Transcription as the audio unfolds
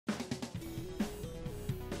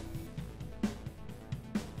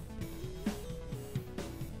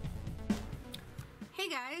Hey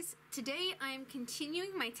guys, today I'm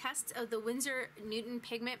continuing my test of the Winsor Newton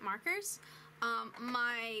Pigment markers.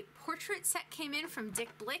 My portrait set came in from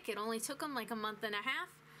Dick Blick. It only took them like a month and a half.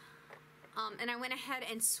 And I went ahead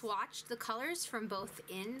and swatched the colors from both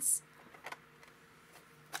ends.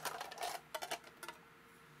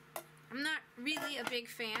 I'm not really a big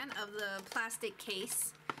fan of the plastic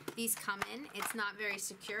case these come in. It's not very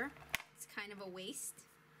secure. It's kind of a waste.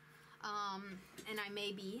 And I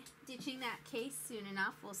may be ditching that case soon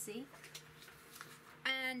enough, we'll see.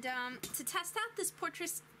 And to test out this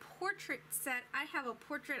portrait set, I have a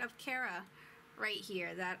portrait of Kara right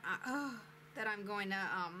here that I'm going to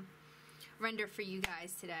render for you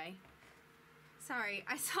guys today. Sorry,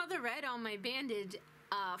 I saw the red on my bandage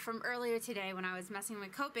from earlier today when I was messing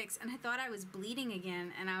with Copics, and I thought I was bleeding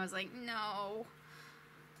again, and I was like, no,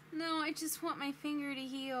 I just want my finger to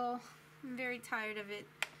heal. I'm very tired of it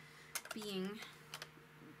being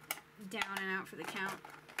down and out for the count.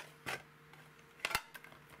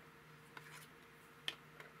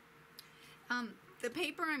 The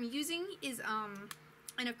paper I'm using is an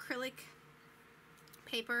acrylic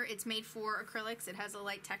paper. It's made for acrylics. It has a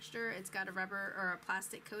light texture. It's got a rubber or a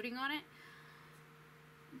plastic coating on it.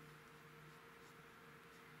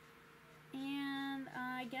 And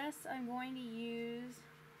I guess I'm going to use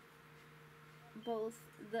both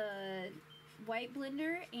the white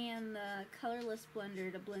blender and the colorless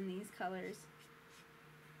blender to blend these colors.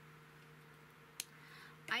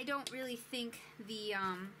 I don't really think the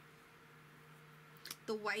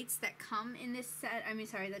whites that come in this set,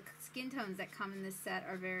 the skin tones that come in this set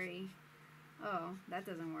are very, oh, that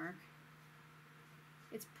doesn't work.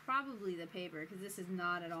 It's probably the paper, because this is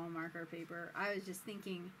not at all marker paper. I was just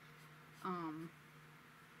thinking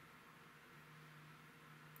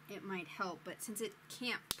it might help, but since it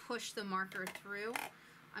can't push the marker through,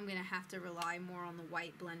 I'm going to have to rely more on the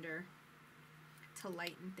white blender to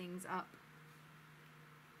lighten things up.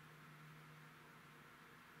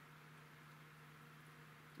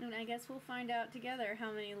 And I guess we'll find out together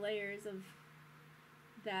how many layers of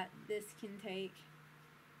that this can take.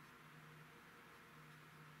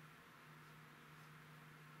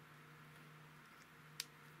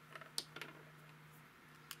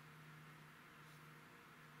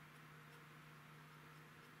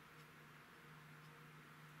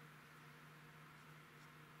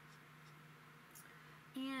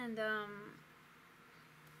 And I'm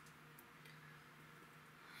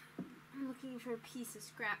looking for a piece of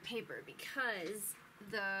scrap paper because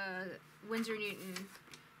the Winsor Newton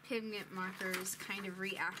pigment markers kind of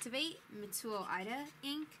reactivate Mitsuo Ida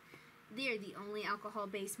ink. They are the only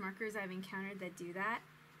alcohol-based markers I've encountered that do that.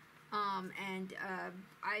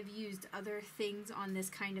 I've used other things on this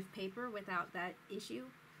kind of paper without that issue.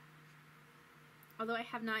 Although I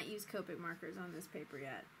have not used Copic markers on this paper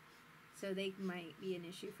yet. So they might be an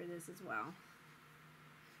issue for this as well.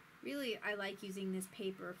 Really, I like using this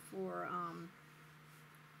paper for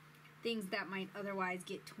things that might otherwise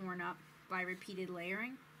get torn up by repeated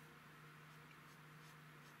layering.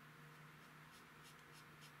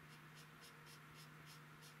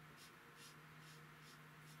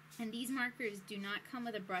 And these markers do not come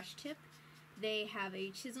with a brush tip. They have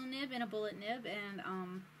a chisel nib and a bullet nib, and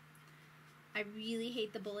I really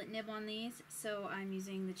hate the bullet nib on these, so I'm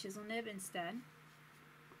using the chisel nib instead.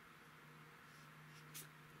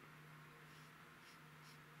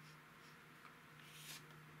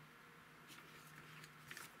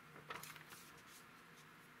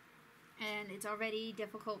 And it's already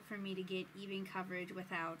difficult for me to get even coverage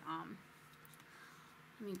without,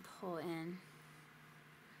 let me pull in.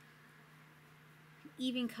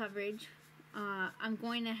 Even coverage. I'm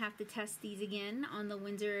going to have to test these again on the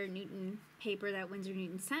Winsor Newton paper that Winsor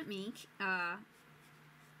Newton sent me,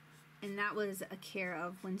 and that was a care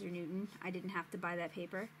of Winsor Newton. I didn't have to buy that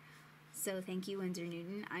paper, so thank you, Winsor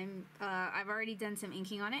Newton. I've already done some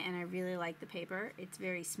inking on it, and I really like the paper. It's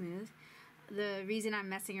very smooth. The reason I'm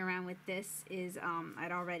messing around with this is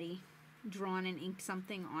I'd already drawn and inked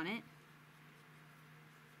something on it.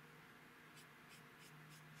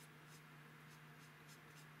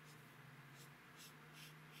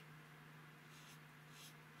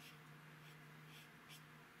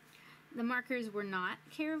 The markers were not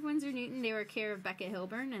care of Winsor Newton, they were care of Beckett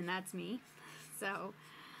Hilburn, and that's me. So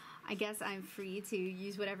I guess I'm free to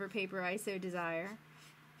use whatever paper I so desire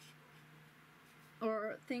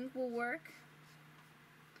or think will work.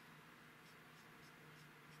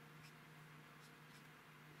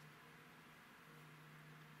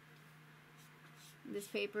 This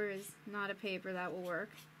paper is not a paper that will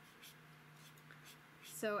work.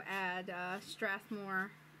 So add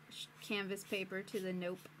Strathmore canvas paper to the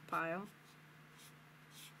nope pile.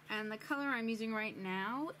 And the color I'm using right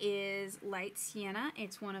now is Light Sienna.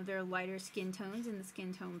 It's one of their lighter skin tones in the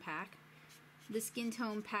Skintone pack. The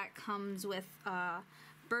Skintone pack comes with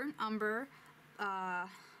Burnt Umber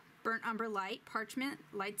Light, Parchment,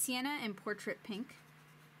 Light Sienna, and Portrait Pink.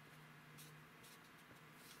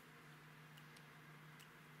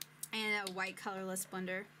 And a white colorless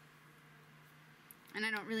blender. And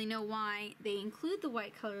I don't really know why they include the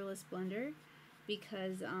white colorless blender,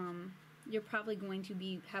 because you're probably going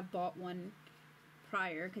to have bought one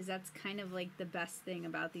prior, because that's kind of like the best thing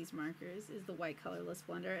about these markers is the white colorless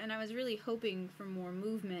blender. And I was really hoping for more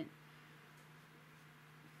movement,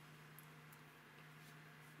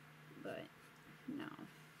 but no.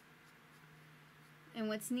 And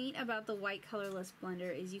what's neat about the white colorless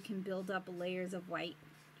blender is you can build up layers of white,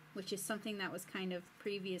 which is something that was kind of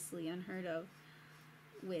previously unheard of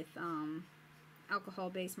with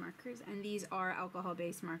alcohol-based markers, and these are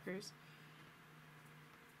alcohol-based markers.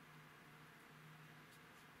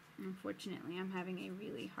 Unfortunately, I'm having a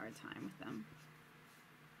really hard time with them.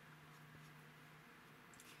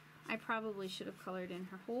 I probably should have colored in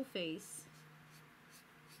her whole face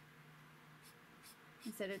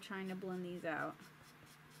instead of trying to blend these out.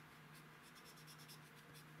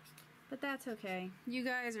 But that's okay. You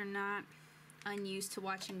guys are not unused to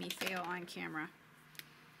watching me fail on camera.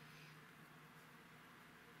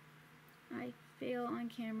 I fail on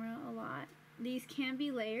camera a lot. These can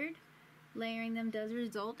be layered. Layering them does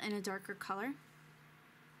result in a darker color.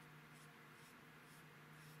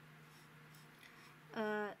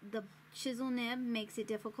 The chisel nib makes it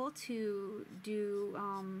difficult to do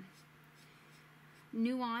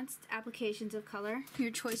nuanced applications of color.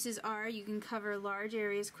 Your choices are you can cover large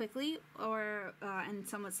areas quickly or and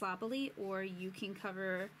somewhat sloppily, or you can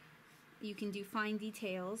do fine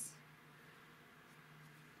details.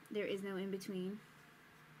 There is no in between.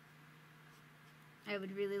 I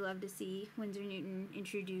would really love to see Winsor Newton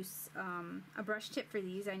introduce a brush tip for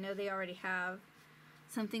these. I know they already have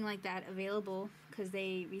something like that available because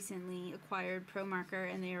they recently acquired Pro Marker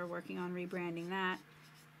and they are working on rebranding that.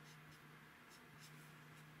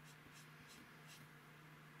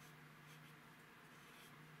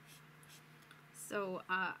 So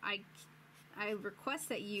I request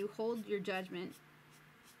that you hold your judgment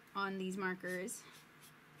on these markers,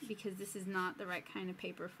 because this is not the right kind of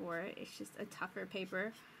paper for it. It's just a tougher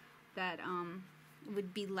paper that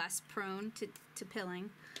would be less prone to pilling,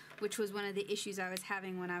 which was one of the issues I was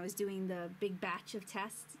having when I was doing the big batch of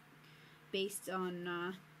tests based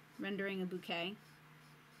on rendering a bouquet.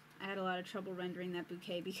 I had a lot of trouble rendering that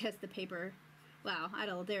bouquet because the paper, well,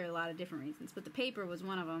 there are a lot of different reasons, but the paper was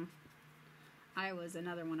one of them. I was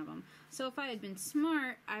another one of them. So if I had been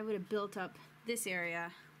smart, I would have built up this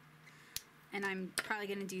area, and I'm probably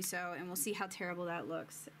going to do so, and we'll see how terrible that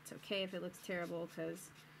looks. It's okay if it looks terrible, because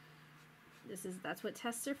that's what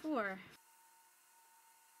tests are for.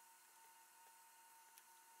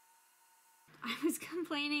 I was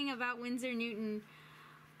complaining about Winsor Newton,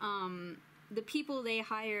 the people they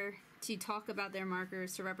hire to talk about their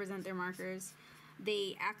markers, to represent their markers.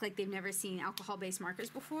 They act like they've never seen alcohol-based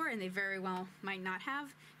markers before, and they very well might not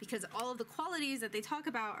have, because all of the qualities that they talk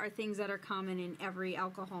about are things that are common in every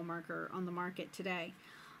alcohol marker on the market today.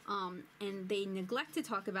 And they neglect to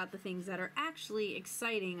talk about the things that are actually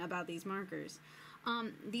exciting about these markers.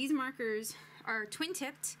 These markers are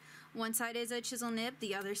twin-tipped. One side is a chisel nib,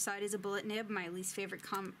 the other side is a bullet nib, my least favorite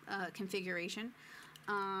configuration.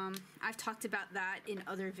 I've talked about that in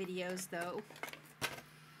other videos, though.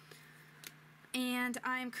 And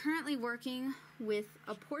I'm currently working with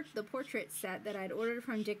the portrait set that I'd ordered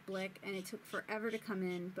from Dick Blick, and it took forever to come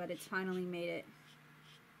in, but it's finally made it.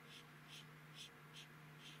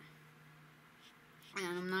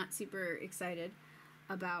 And I'm not super excited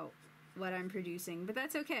about what I'm producing, but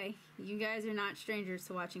that's okay. You guys are not strangers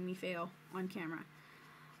to watching me fail on camera.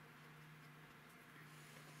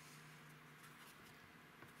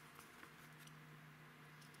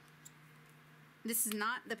 This is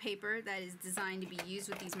not the paper that is designed to be used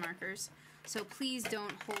with these markers, so please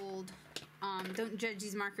don't judge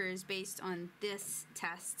these markers based on this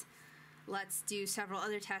test. Let's do several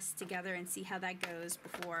other tests together and see how that goes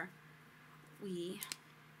before we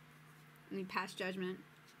pass judgment.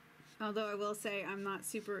 Although I will say I'm not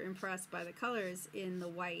super impressed by the colors in the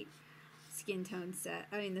white skin tone set,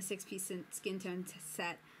 the 6-piece skin tone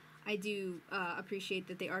set. I do appreciate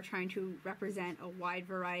that they are trying to represent a wide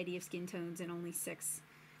variety of skin tones in only 6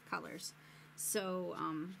 colors. So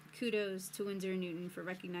kudos to Winsor Newton for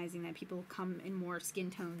recognizing that people come in more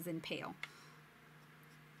skin tones than pale.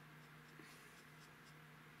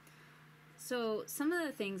 So some of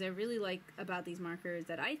the things I really like about these markers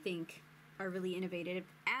that I think are really innovative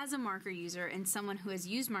as a marker user and someone who has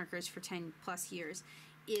used markers for 10 plus years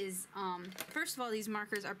is, first of all, these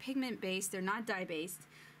markers are pigment based, they're not dye based,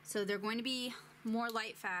 so they're going to be more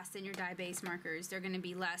light fast than your dye based markers. They're going to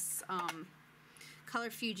be less color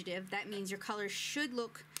fugitive. That means your colors should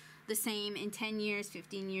look the same in 10 years,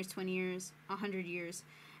 15 years, 20 years, 100 years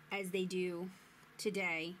as they do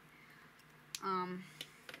today. I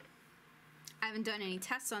haven't done any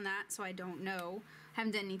tests on that, so I don't know. I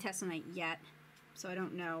haven't done any tests on that yet, so I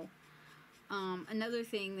don't know. Another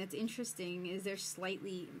thing that's interesting is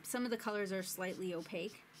some of the colors are slightly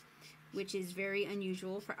opaque, which is very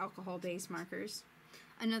unusual for alcohol-based markers.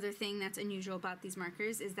 Another thing that's unusual about these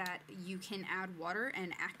markers is that you can add water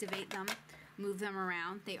and activate them, move them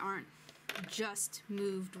around. They aren't just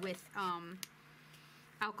moved with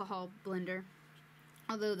alcohol blender,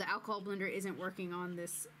 although the alcohol blender isn't working on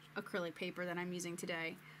this acrylic paper that I'm using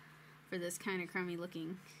today for this kind of crummy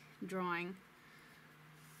looking drawing.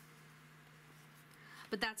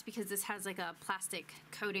 But that's because this has like a plastic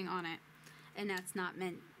coating on it, and it's not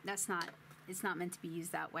meant to be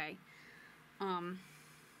used that way.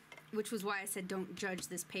 Which was why I said don't judge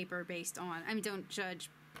this paper don't judge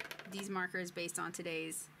these markers based on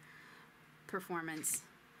today's performance.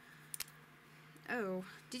 Oh,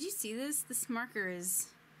 did you see this? This marker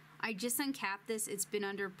I just uncapped this. It's been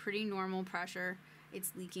under pretty normal pressure.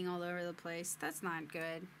 It's leaking all over the place. That's not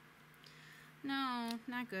good. No,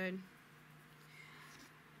 not good.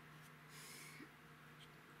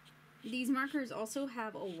 These markers also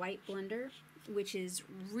have a white blender, which is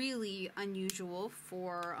really unusual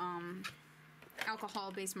for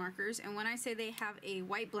alcohol-based markers. And when I say they have a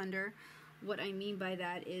white blender, what I mean by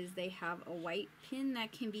that is they have a white pin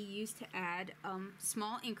that can be used to add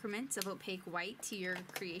small increments of opaque white to your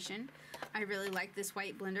creation. I really like this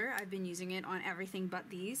white blender. I've been using it on everything but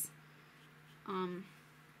these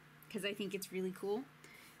because I think it's really cool.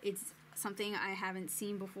 It's something I haven't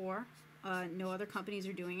seen before. No other companies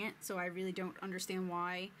are doing it, so I really don't understand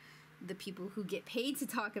why the people who get paid to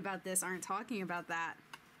talk about this aren't talking about that.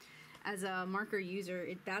 As a marker user,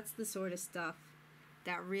 that's the sort of stuff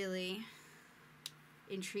that really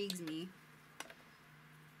intrigues me.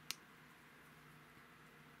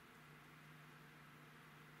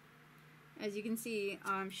 As you can see,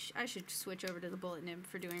 I should switch over to the bullet nib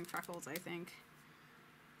for doing freckles, I think.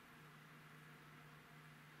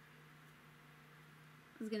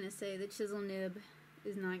 I was gonna say the chisel nib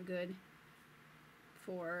is not good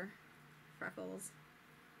for freckles,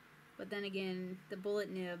 but then again, the bullet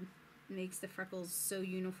nib makes the freckles so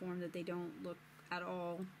uniform that they don't look at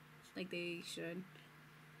all like they should.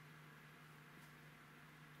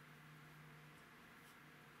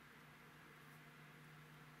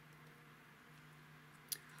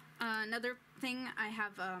 Another thing I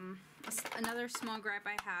have, another small gripe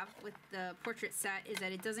I have with the portrait set is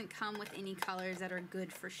that it doesn't come with any colors that are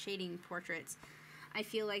good for shading portraits. I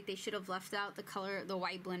feel like they should have left out the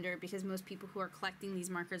white blender, because most people who are collecting these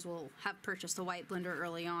markers will have purchased a white blender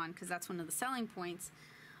early on, because that's one of the selling points.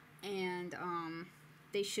 And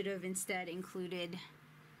they should have instead included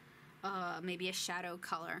maybe a shadow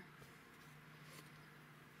color.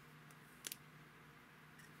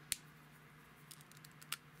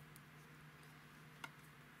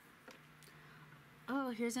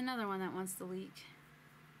 Oh, here's another one that wants to leak.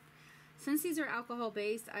 Since these are alcohol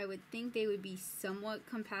based, I would think they would be somewhat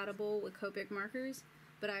compatible with Copic markers,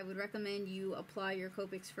 but I would recommend you apply your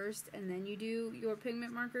Copics first and then you do your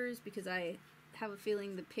pigment markers, because I have a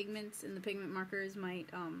feeling the pigments and the pigment markers might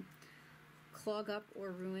clog up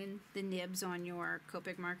or ruin the nibs on your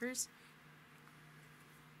Copic markers.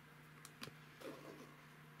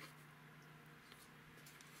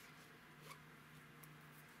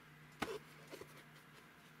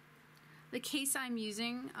 The case I'm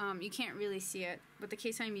using, you can't really see it, but the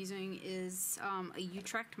case I'm using is a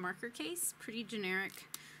Utrecht marker case, pretty generic.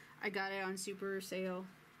 I got it on super sale.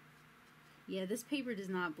 Yeah, this paper does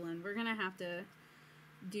not blend. We're gonna have to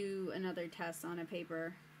do another test on a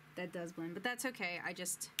paper that does blend, but that's okay. I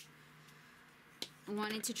just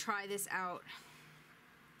wanted to try this out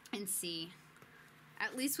and see.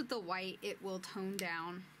 At least with the white, it will tone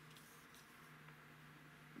down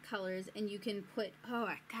colors, and you can put, oh,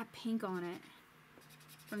 I got pink on it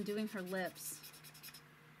from doing her lips.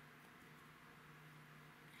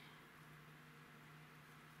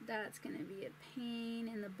 That's gonna be a pain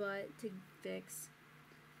in the butt to fix.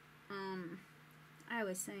 I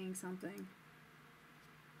was saying something.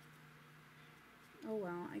 Oh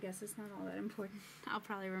well, I guess it's not all that important. I'll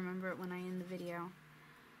probably remember it when I end the video.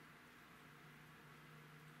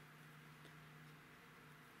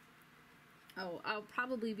 Oh, I'll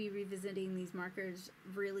probably be revisiting these markers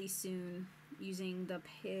really soon using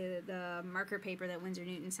the marker paper that Winsor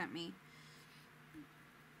Newton sent me.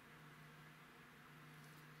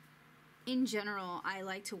 In general, I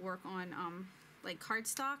like to work on like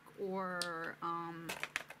cardstock or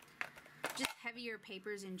just heavier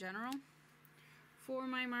papers in general for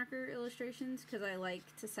my marker illustrations, because I like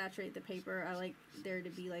to saturate the paper. I like there to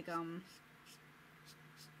be like a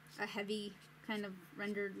heavy kind of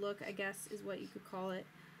rendered look, I guess is what you could call it.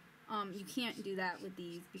 You can't do that with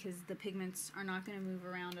these because the pigments are not going to move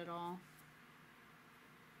around at all.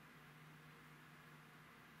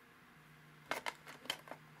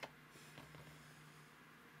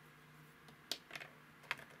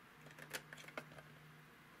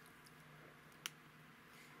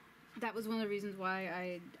 That was one of the reasons why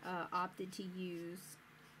I opted to use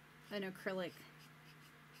an acrylic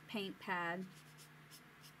paint pad.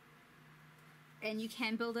 And you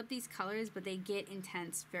can build up these colors, but they get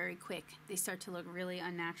intense very quick. They start to look really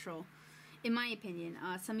unnatural, in my opinion.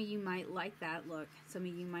 Some of you might like that look. Some of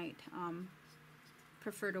you might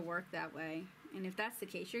prefer to work that way. And if that's the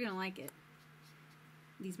case, you're going to like it,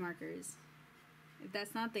 these markers. If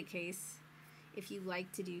that's not the case, if you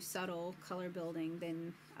like to do subtle color building,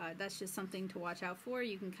 then that's just something to watch out for.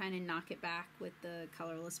 You can kind of knock it back with the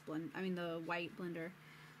colorless blend, the white blender.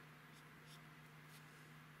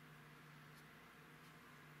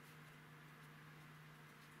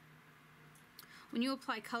 When you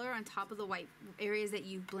apply color on top of the white areas that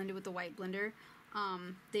you've blended with the white blender,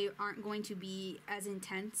 they aren't going to be as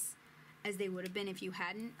intense as they would have been if you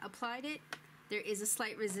hadn't applied it. There is a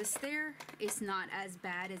slight resist there. It's not as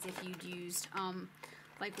bad as if you'd used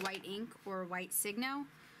like white ink or white Signo.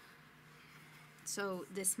 So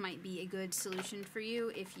this might be a good solution for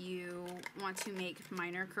you if you want to make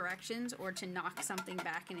minor corrections or to knock something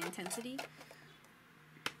back in intensity.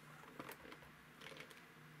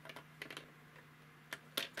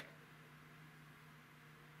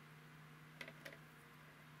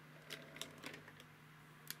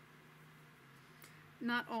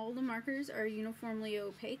 Not all the markers are uniformly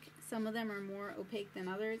opaque. Some of them are more opaque than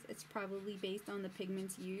others. It's probably based on the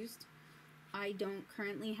pigments used. I don't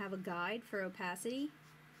currently have a guide for opacity.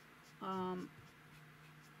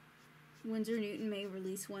 Winsor Newton may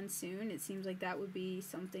release one soon. It seems like that would be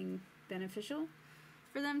something beneficial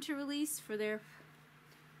for them to release for their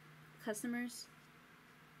customers.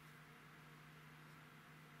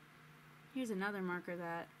 Here's another marker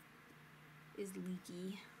that is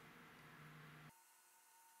leaky.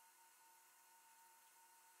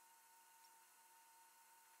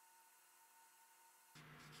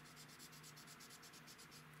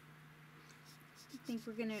 I think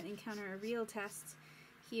we're going to encounter a real test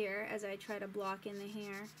here as I try to block in the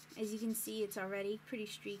hair. As you can see, it's already pretty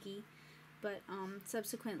streaky, but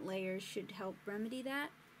subsequent layers should help remedy that.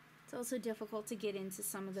 It's also difficult to get into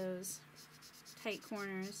some of those tight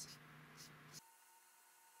corners.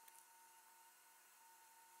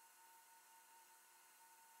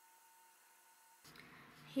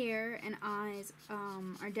 Hair and eyes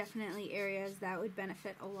are definitely areas that would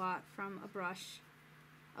benefit a lot from a brush.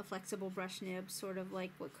 A flexible brush nib, sort of like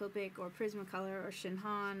what Copic or Prismacolor or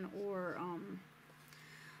Shinhan or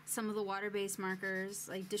some of the water-based markers,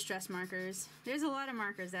 like distress markers. There's a lot of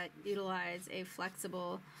markers that utilize a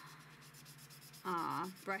flexible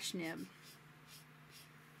brush nib.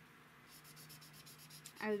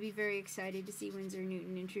 I would be very excited to see Winsor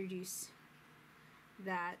Newton introduce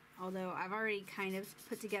that, although I've already kind of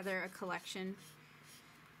put together a collection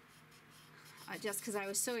just because I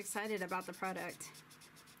was so excited about the product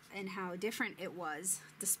and how different it was,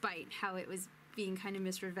 despite how it was being kind of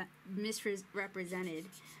misrepresented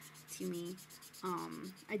to me.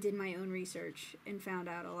 I did my own research and found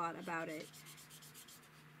out a lot about it.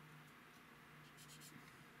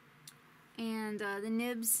 And the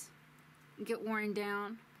nibs get worn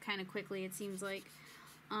down kind of quickly, it seems like.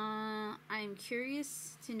 I'm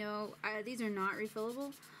curious to know, these are not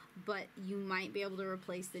refillable, but you might be able to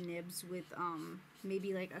replace the nibs with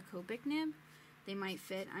maybe like a Copic nib. They might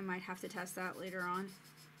fit. I might have to test that later on.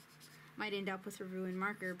 Might end up with a ruined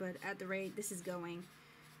marker, but at the rate this is going,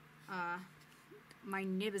 my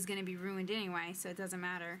nib is going to be ruined anyway, so it doesn't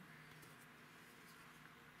matter.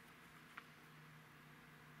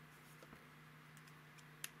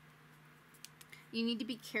 You need to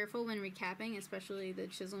be careful when recapping, especially the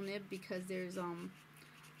chisel nib, because there's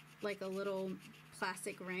like a little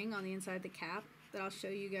plastic ring on the inside of the cap that I'll show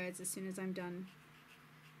you guys as soon as I'm done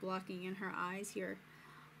blocking in her eyes here,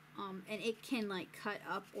 and it can like cut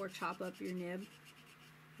up or chop up your nib,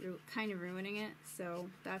 kind of ruining it, so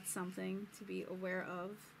that's something to be aware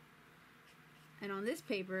of And on this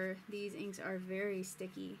paper, these inks are very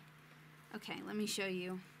sticky. Okay, let me show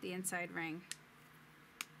you the inside ring.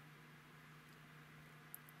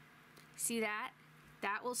 See that?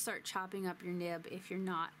 That will start chopping up your nib if you're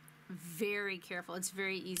not very careful. It's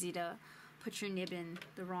very easy to put your nib in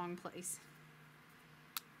the wrong place.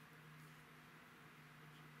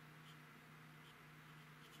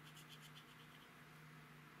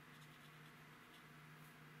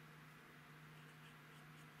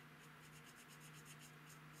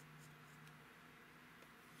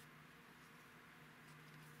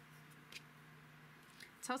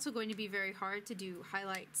 It's also going to be very hard to do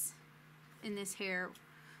highlights in this hair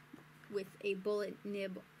with a bullet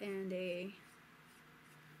nib and a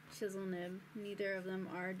chisel nib. Neither of them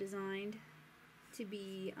are designed to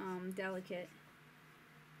be delicate.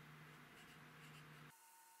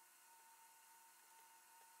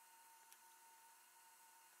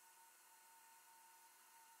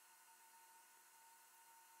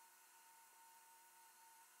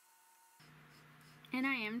 And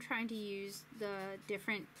I am trying to use the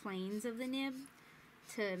different planes of the nib,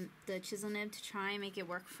 the chisel nib, to try and make it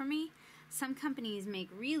work for me. Some companies make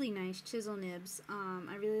really nice chisel nibs.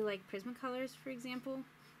 I really like Prismacolors, for example.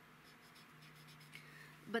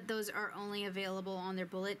 But those are only available on their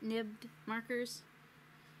bullet nibbed markers.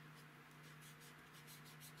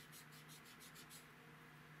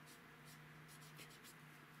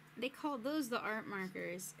 They call those the art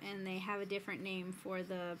markers, and they have a different name for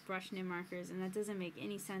the brush nib markers, and that doesn't make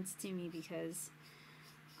any sense to me because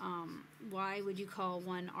why would you call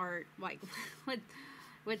one art? Like,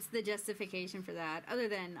 what's the justification for that? Other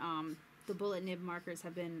than the bullet nib markers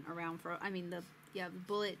have been around for, the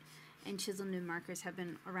bullet and chisel nib markers have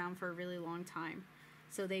been around for a really long time,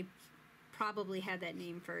 so they probably had that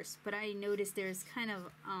name first. But I noticed there's kind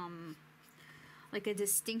of like a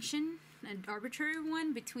distinction, an arbitrary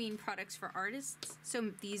one, between products for artists.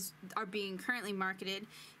 So these are being currently marketed,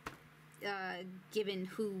 given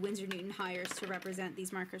who Winsor Newton hires to represent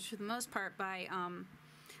these markers for the most part, by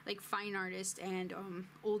like fine artists and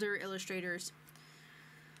older illustrators.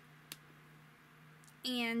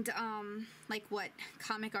 And like what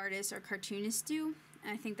comic artists or cartoonists do.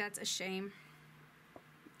 And I think that's a shame,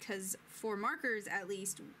 because for markers, at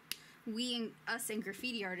least, us and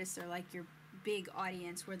graffiti artists are like your big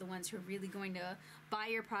audience. We're the ones who are really going to buy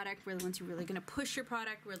your product. We're the ones who are really going to push your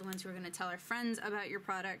product. We're the ones who are going to tell our friends about your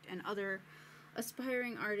product and other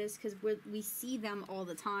aspiring artists, because we see them all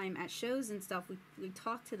the time at shows and stuff. We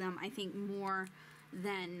talk to them, I think, more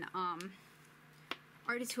than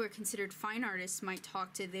artists who are considered fine artists might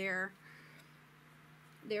talk to their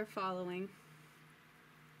following.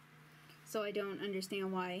 So I don't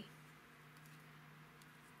understand why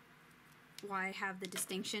have the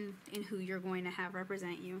distinction in who you're going to have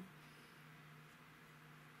represent you.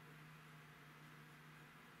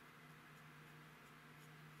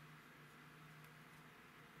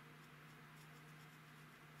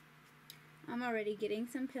 I'm already getting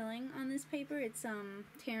some pilling on this paper. It's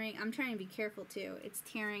tearing. I'm trying to be careful too. It's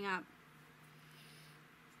tearing up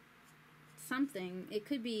something. It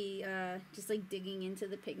could be just like digging into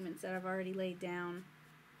the pigments that I've already laid down.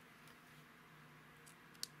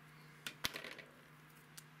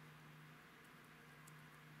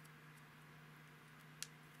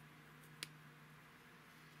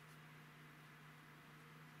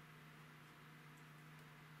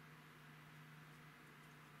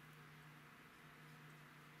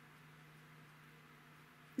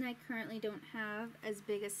 And I currently don't have as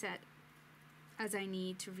big a set as I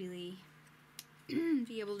need to really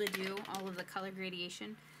be able to do all of the color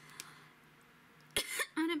gradation.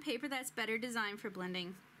 On a paper that's better designed for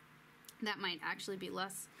blending, that might actually be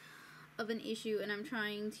less of an issue, and I'm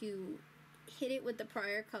trying to hit it with the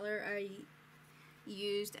prior color I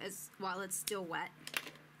used while it's still wet,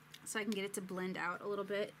 so I can get it to blend out a little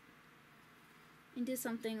bit into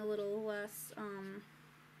something a little less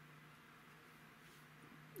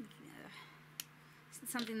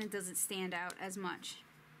something that doesn't stand out as much.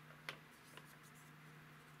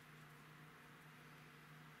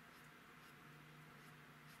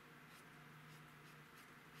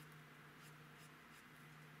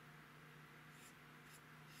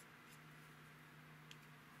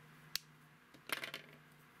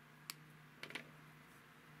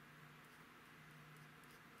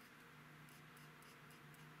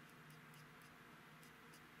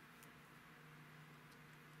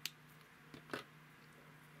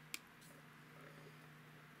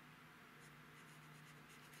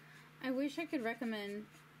 I wish I could recommend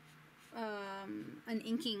an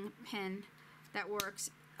inking pen that works.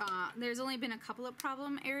 There's only been a couple of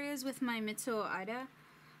problem areas with my Mitsuo Ida,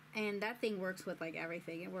 And that thing works with like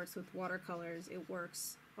everything. It works with watercolors. It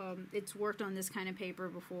works, it's worked on this kind of paper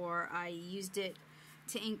before. I used it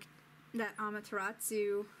to ink that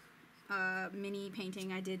Amaterasu mini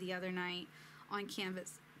painting I did the other night on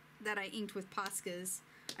canvas that I inked with Poscas.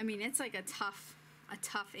 I mean, it's like a tough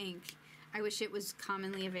ink. I wish it was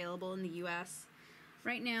commonly available in the US.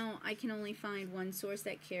 Right now, I can only find one source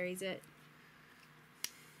that carries it,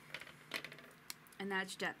 and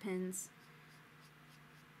that's Jet Pens.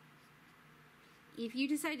 If you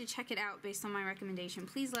decide to check it out based on my recommendation,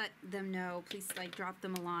 please let them know. Please like drop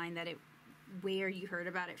them a line that where you heard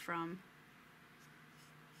about it from.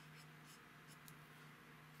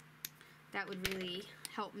 That would really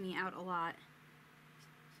help me out a lot.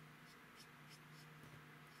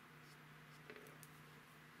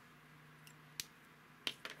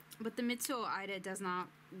 But the Mitsuo Ida does not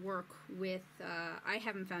work with, I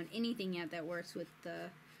haven't found anything yet that works with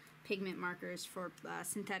the pigment markers for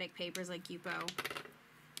synthetic papers like Yupo.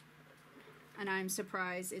 And I'm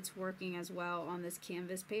surprised it's working as well on this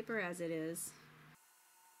canvas paper as it is.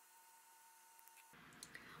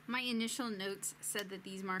 My initial notes said that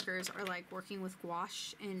these markers are like working with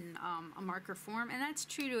gouache in a marker form, and that's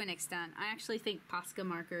true to an extent. I actually think Posca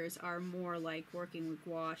markers are more like working with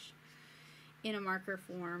gouache in a marker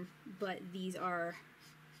form, but these are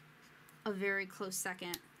a very close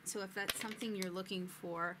second. So if that's something you're looking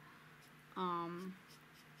for,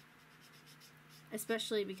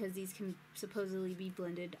 especially because these can supposedly be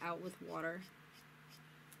blended out with water.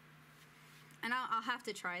 And I'll have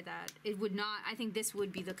to try that. It would not, I think this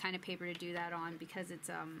would be the kind of paper to do that on because it's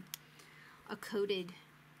a coated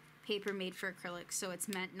paper made for acrylic, so it's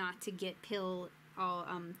meant not to get all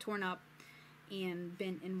torn up and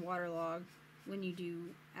bent and waterlogged when you do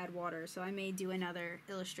add water. So I may do another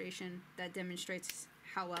illustration that demonstrates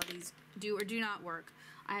how well these do or do not work.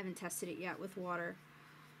 I haven't tested it yet with water,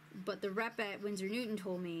 but the rep at Winsor Newton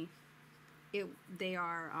told me they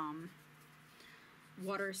are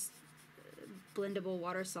blendable,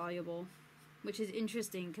 water soluble, which is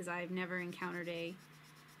interesting because I've never encountered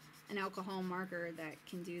an alcohol marker that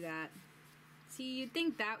can do that. See, you'd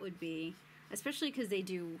think that would be, especially because they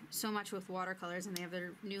do so much with watercolors and they have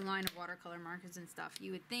their new line of watercolor markers and stuff.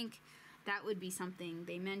 You would think that would be something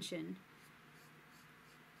they mention,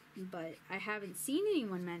 but I haven't seen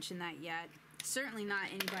anyone mention that yet. Certainly not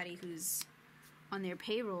anybody who's on their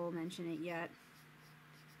payroll mention it yet.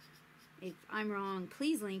 If I'm wrong,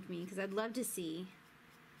 please link me because I'd love to see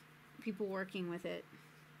people working with it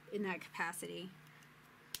in that capacity.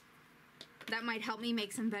 That might help me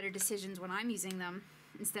make some better decisions when I'm using them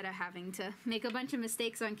instead of having to make a bunch of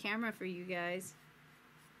mistakes on camera for you guys.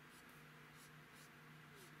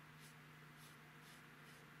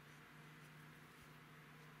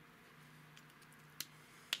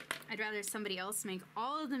 I'd rather somebody else make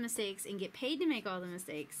all of the mistakes and get paid to make all the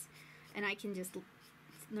mistakes, and I can just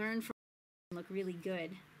learn from and look really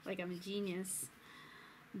good, like I'm a genius,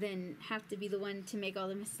 than have to be the one to make all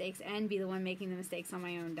the mistakes and be the one making the mistakes on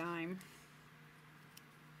my own dime.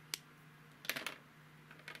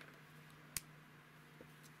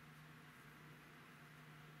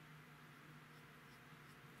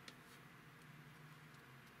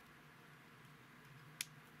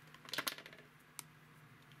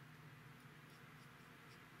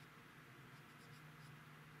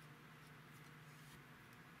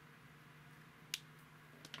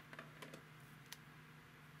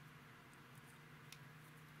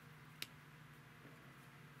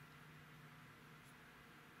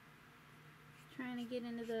 Trying to get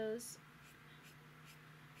into those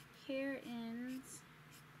hair ends.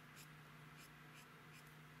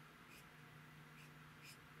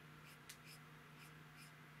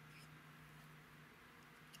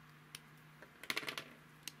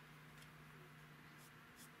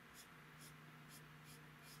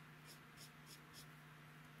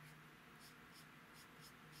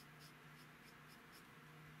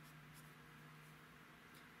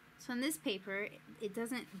 So on this paper, it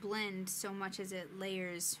doesn't blend so much as it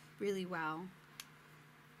layers really well.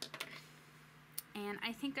 And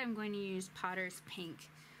I think I'm going to use Potter's Pink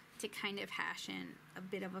to kind of hash in a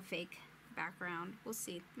bit of a fake background. We'll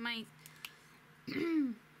see. Might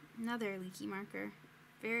another leaky marker.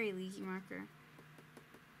 Very leaky marker.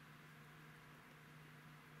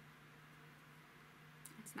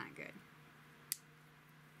 It's not good.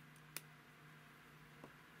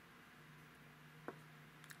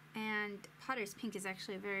 And Potter's Pink is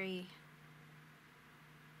actually a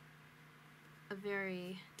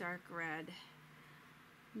very dark red.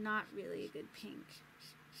 Not really a good pink.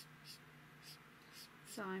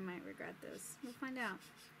 So I might regret this. We'll find out.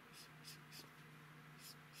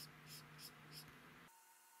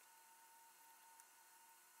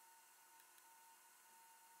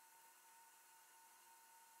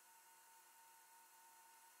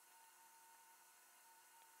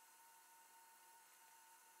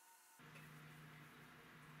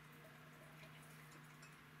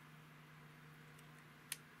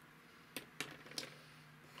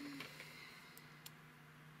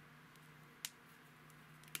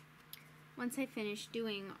 once I finish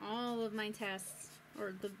doing all of my tests,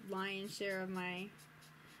 or the lion's share of my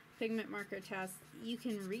pigment marker tests, you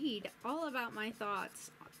can read all about my thoughts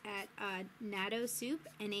at nattosoup,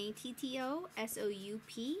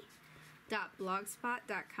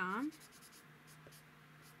 nattosoup.blogspot.com.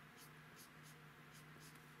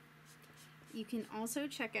 You can also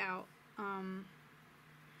check out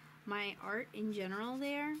my art in general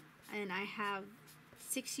there, and I have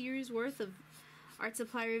 6 years worth of art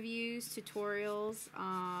supply reviews, tutorials,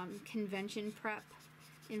 convention prep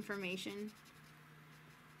information,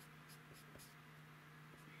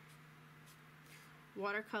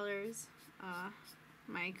 watercolors,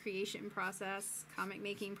 my creation process, comic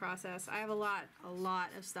making process. I have a lot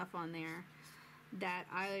of stuff on there that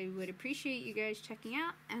I would appreciate you guys checking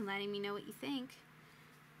out and letting me know what you think.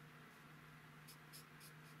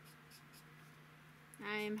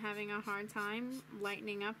 I am having a hard time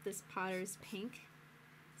lightening up this Potter's pink.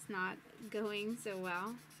 It's not going so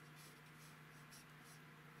well.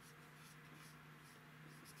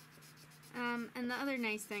 And the other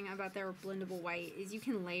nice thing about their blendable white is you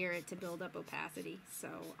can layer it to build up opacity. So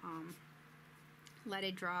let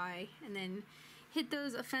it dry and then hit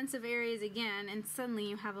those offensive areas again, and suddenly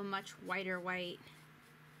you have a much whiter white.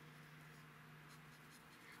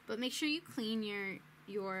 But make sure you clean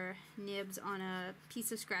your nibs on a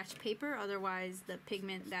piece of scratch paper, otherwise the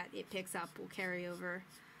pigment that it picks up will carry over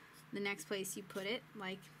the next place you put it,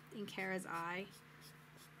 like in Kara's eye.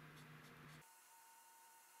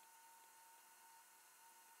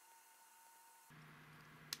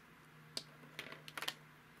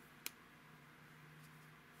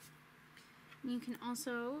 You can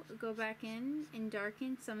also go back in and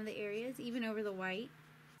darken some of the areas, even over the white.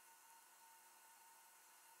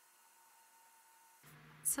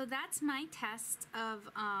 So that's my test of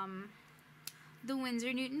the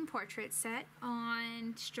Winsor Newton portrait set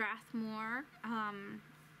on Strathmore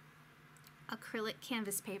acrylic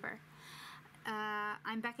canvas paper.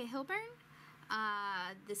 I'm Becca Hilburn.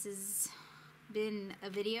 This has been a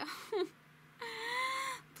video.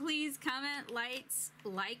 Please comment, like,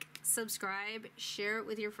 subscribe, share it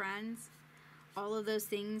with your friends. All of those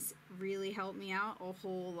things really help me out a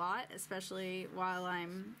whole lot, especially while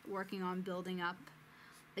I'm working on building up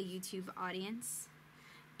a YouTube audience.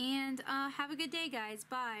 And have a good day, guys.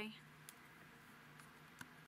 Bye.